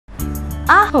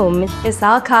Our home is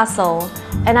our castle,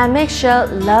 and I make sure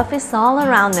love is all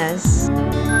around us.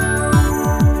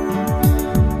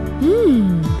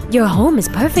 Your home is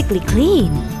perfectly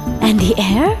clean. And the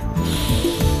air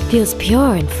feels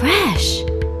pure and fresh.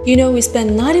 You know, we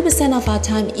spend 90% of our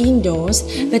time indoors,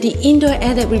 but the indoor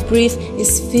air that we breathe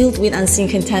is filled with unseen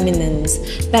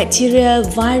contaminants. Bacteria,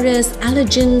 virus,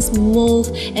 allergens, mold,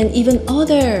 and even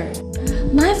odor.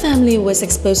 My family was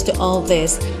exposed to all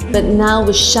this, but now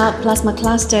with Sharp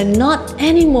Plasmacluster, not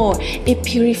anymore. It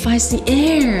purifies the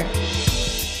air.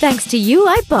 Thanks to you,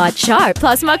 I bought Sharp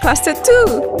Plasmacluster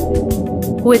too.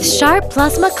 With Sharp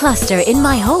Plasmacluster in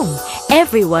my home,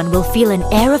 everyone will feel an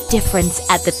air of difference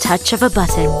at the touch of a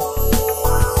button.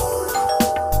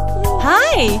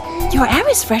 Hi! Your air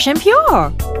is fresh and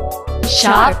pure.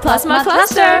 Sharp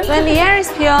Plasmacluster! When the air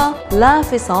is pure,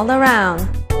 love is all around.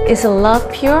 Is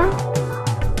love pure?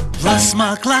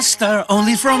 Plasmacluster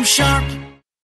only from Sharp.